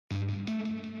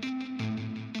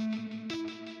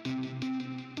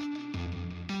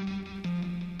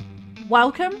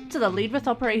Welcome to the Lead with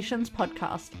Operations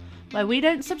podcast, where we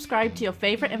don't subscribe to your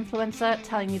favorite influencer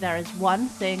telling you there is one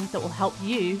thing that will help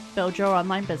you build your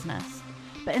online business,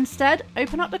 but instead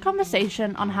open up the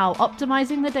conversation on how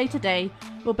optimizing the day-to-day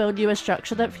will build you a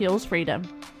structure that fuels freedom.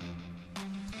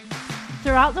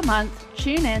 Throughout the month,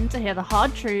 tune in to hear the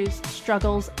hard truths,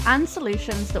 struggles, and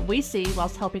solutions that we see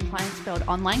whilst helping clients build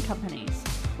online companies.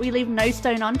 We leave no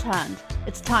stone unturned.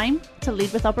 It's time to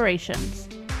lead with operations.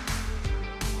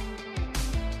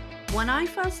 When I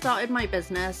first started my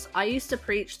business, I used to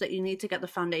preach that you need to get the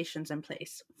foundations in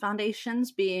place.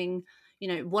 Foundations being,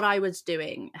 what I was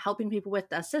doing, helping people with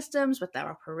their systems, with their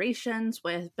operations,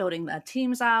 with building their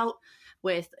teams out,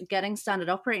 with getting standard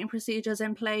operating procedures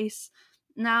in place.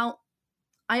 Now,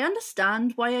 I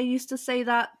understand why I used to say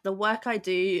that. The work I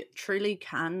do truly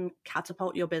can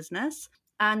catapult your business.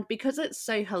 And because it's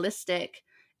so holistic,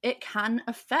 it can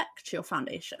affect your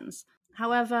foundations.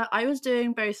 However, I was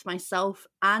doing both myself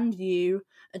and you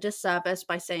a disservice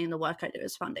by saying the work I do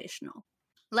is foundational.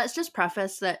 Let's just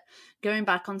preface that going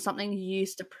back on something you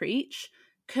used to preach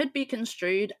could be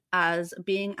construed as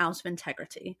being out of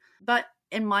integrity. But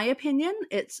in my opinion,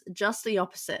 it's just the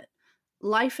opposite.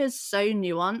 Life is so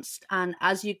nuanced, and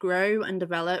as you grow and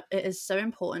develop, it is so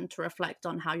important to reflect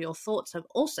on how your thoughts have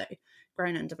also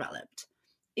grown and developed,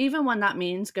 even when that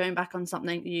means going back on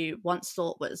something you once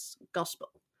thought was gospel.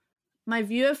 My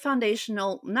view of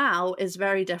foundational now is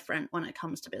very different when it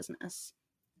comes to business.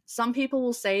 Some people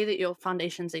will say that your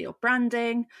foundations are your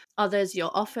branding, others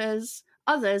your offers,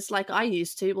 others, like I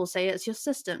used to, will say it's your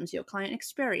systems, your client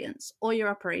experience, or your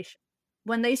operation.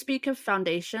 When they speak of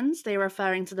foundations, they are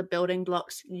referring to the building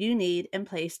blocks you need in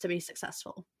place to be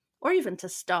successful, or even to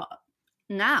start.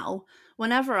 Now,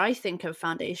 whenever I think of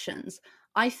foundations,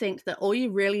 I think that all you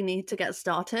really need to get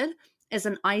started is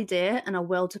an idea and a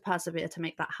will to persevere to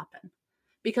make that happen.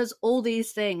 Because all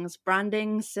these things,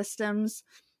 branding, systems,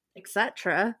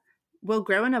 etc., will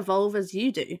grow and evolve as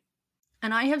you do.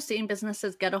 And I have seen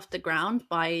businesses get off the ground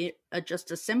by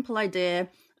just a simple idea,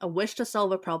 a wish to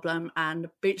solve a problem, and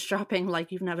bootstrapping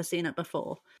like you've never seen it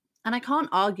before. And I can't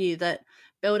argue that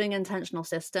building intentional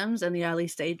systems in the early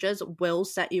stages will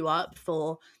set you up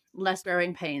for less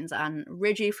growing pains and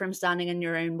rid you from standing in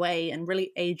your own way and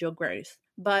really aid your growth,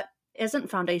 but isn't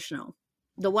foundational.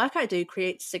 The work I do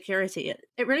creates security.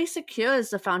 It really secures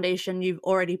the foundation you've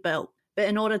already built. But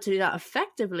in order to do that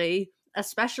effectively,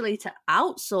 especially to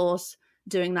outsource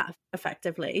doing that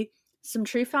effectively, some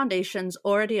true foundations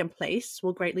already in place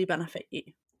will greatly benefit you.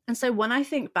 And so when I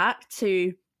think back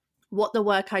to what the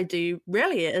work I do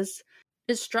really is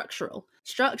structural.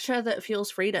 Structure that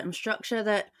fuels freedom, structure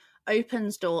that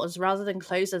opens doors rather than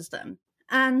closes them.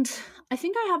 And I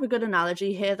think I have a good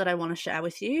analogy here that I want to share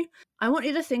with you. I want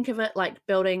you to think of it like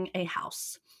building a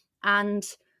house. And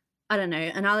I don't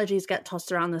know, analogies get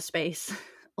tossed around the space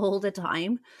all the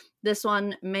time. This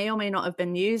one may or may not have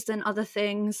been used in other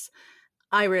things.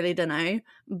 I really don't know.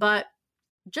 But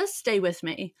just stay with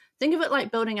me. Think of it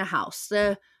like building a house.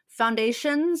 The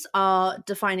foundations are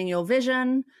defining your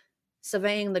vision,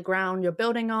 surveying the ground you're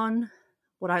building on,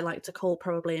 what I like to call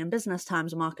probably in business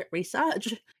terms market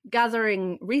research,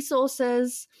 gathering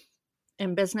resources,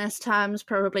 in business terms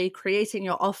probably creating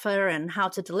your offer and how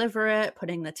to deliver it,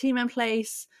 putting the team in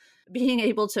place, being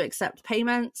able to accept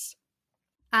payments,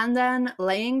 and then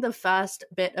laying the first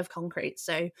bit of concrete,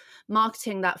 so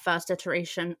marketing that first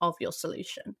iteration of your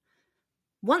solution.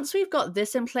 Once we've got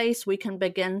this in place, we can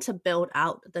begin to build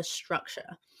out the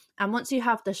structure. And once you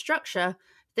have the structure,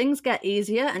 things get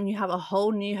easier and you have a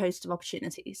whole new host of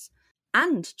opportunities.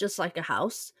 And just like a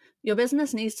house, your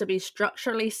business needs to be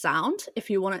structurally sound if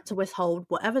you want it to withhold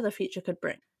whatever the future could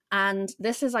bring. And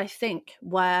this is, I think,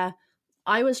 where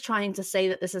I was trying to say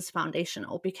that this is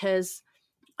foundational, because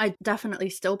I definitely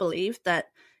still believe that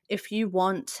if you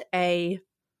want a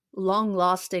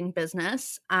long-lasting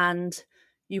business and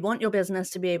you want your business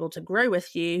to be able to grow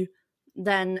with you,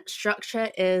 then structure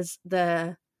is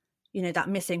that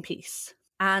missing piece.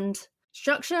 And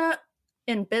structure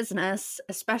in business,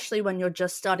 especially when you're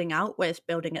just starting out with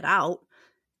building it out,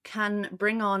 can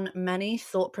bring on many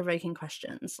thought-provoking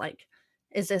questions like,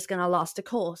 is this going to last a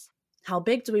course? How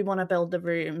big do we want to build the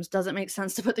rooms? Does it make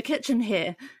sense to put the kitchen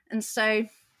here? And so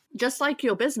just like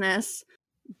your business,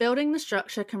 building the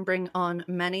structure can bring on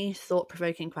many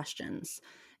thought-provoking questions.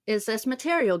 Is this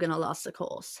material going to last the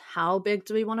course? How big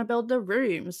do we want to build the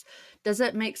rooms? Does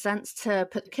it make sense to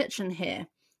put the kitchen here?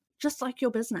 Just like your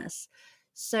business.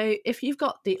 So if you've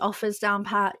got the offers down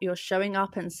pat, you're showing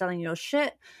up and selling your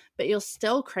shit, but you're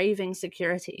still craving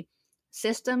security,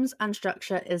 systems and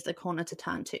structure is the corner to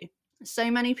turn to.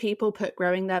 So many people put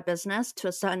growing their business to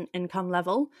a certain income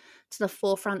level to the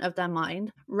forefront of their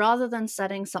mind rather than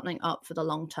setting something up for the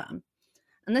long term.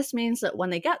 And this means that when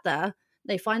they get there,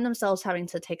 they find themselves having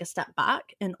to take a step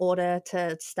back in order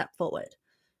to step forward.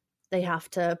 They have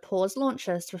to pause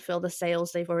launches to fulfill the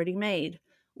sales they've already made,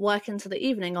 work into the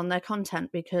evening on their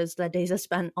content because their days are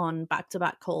spent on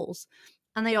back-to-back calls.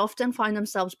 And they often find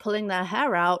themselves pulling their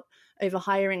hair out over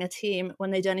hiring a team when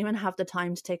they don't even have the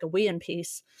time to take a wee in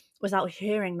peace without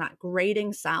hearing that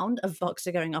grating sound of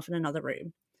Voxer going off in another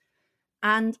room.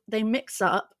 And they mix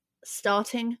up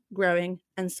starting, growing,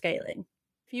 and scaling.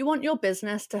 If you want your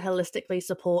business to holistically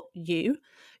support you,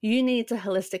 you need to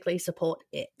holistically support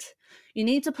it. You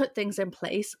need to put things in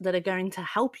place that are going to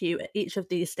help you at each of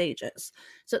these stages.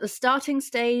 So at the starting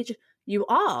stage, you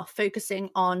are focusing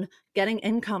on getting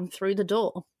income through the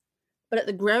door. But at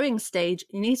the growing stage,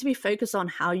 you need to be focused on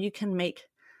how you can make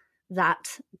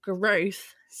that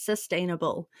growth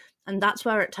sustainable. And that's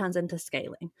where it turns into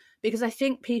scaling. Because I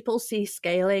think people see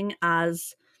scaling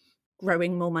as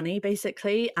growing more money,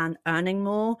 basically, and earning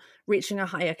more, reaching a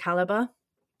higher caliber.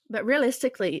 But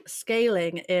realistically,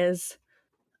 scaling is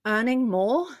earning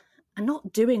more and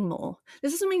not doing more.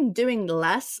 This doesn't mean doing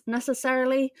less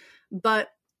necessarily, but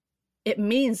it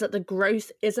means that the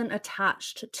growth isn't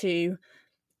attached to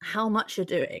how much you're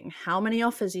doing, how many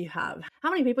offers you have,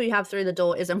 how many people you have through the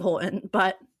door is important,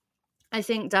 but I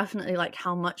think definitely like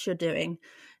how much you're doing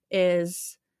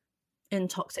is in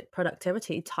toxic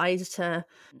productivity tied to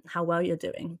how well you're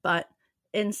doing. But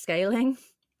in scaling,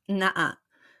 nah,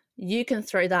 you can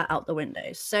throw that out the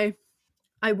window. So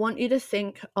I want you to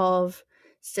think of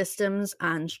systems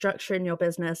and structure in your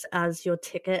business as your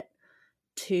ticket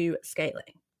to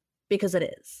scaling, because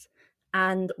it is.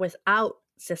 And without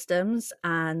systems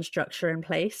and structure in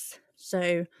place,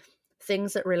 so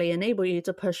things that really enable you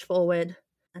to push forward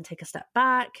and take a step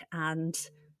back and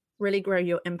really grow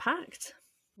your impact,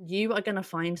 you are going to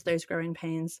find those growing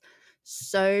pains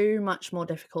so much more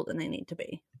difficult than they need to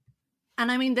be.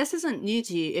 And I mean, this isn't new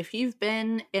to you. If you've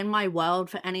been in my world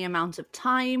for any amount of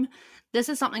time, this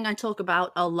is something I talk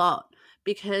about a lot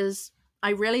because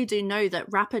I really do know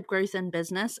that rapid growth in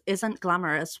business isn't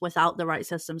glamorous without the right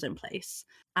systems in place.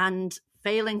 And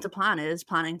failing to plan is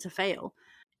planning to fail.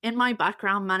 In my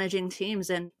background managing teams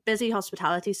in busy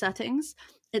hospitality settings,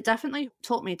 it definitely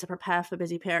taught me to prepare for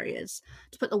busy periods,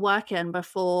 to put the work in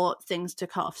before things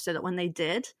took off so that when they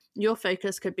did, your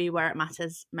focus could be where it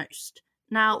matters most.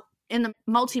 Now, in the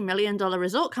multi-million-dollar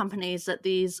resort companies that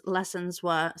these lessons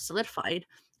were solidified,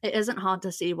 it isn't hard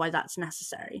to see why that's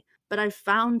necessary. But I've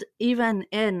found even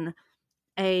in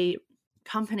a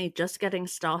company just getting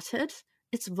started,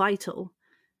 it's vital.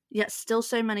 Yet still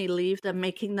so many leave them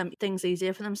making them things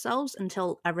easier for themselves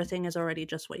until everything is already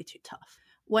just way too tough.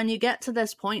 When you get to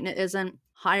this point, it isn't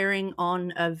hiring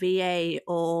on a VA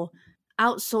or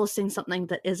outsourcing something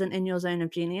that isn't in your zone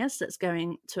of genius that's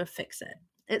going to fix it.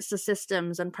 It's the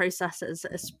systems and processes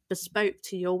that are bespoke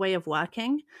to your way of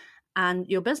working and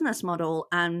your business model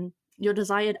and your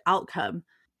desired outcome.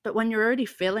 But when you're already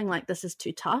feeling like this is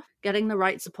too tough, getting the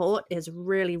right support is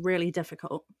really, really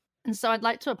difficult. And so I'd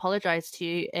like to apologize to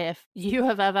you if you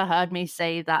have ever heard me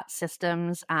say that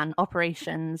systems and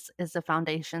operations is the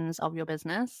foundations of your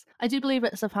business. I do believe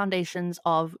it's the foundations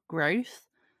of growth,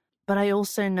 but I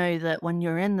also know that when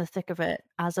you're in the thick of it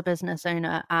as a business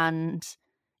owner and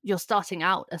you're starting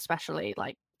out especially,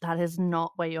 like that is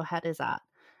not where your head is at.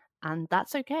 And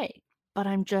that's okay. But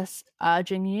I'm just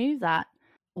urging you that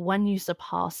when you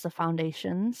surpass the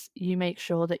foundations, you make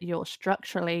sure that you're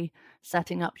structurally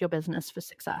setting up your business for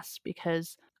success,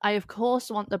 because I, of course,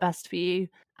 want the best for you.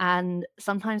 And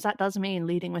sometimes that does mean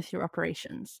leading with your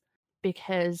operations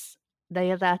because they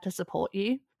are there to support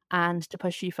you and to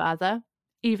push you further,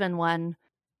 even when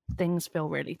things feel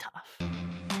really tough.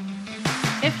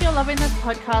 If you're loving this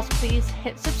podcast, please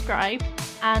hit subscribe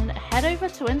and head over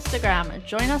to Instagram.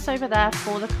 Join us over there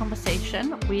for the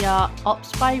conversation. We are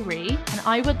Ops by Ree, and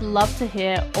I would love to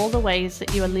hear all the ways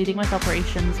that you are leading with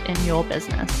operations in your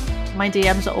business. My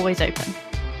DMs are always open.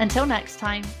 Until next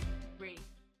time.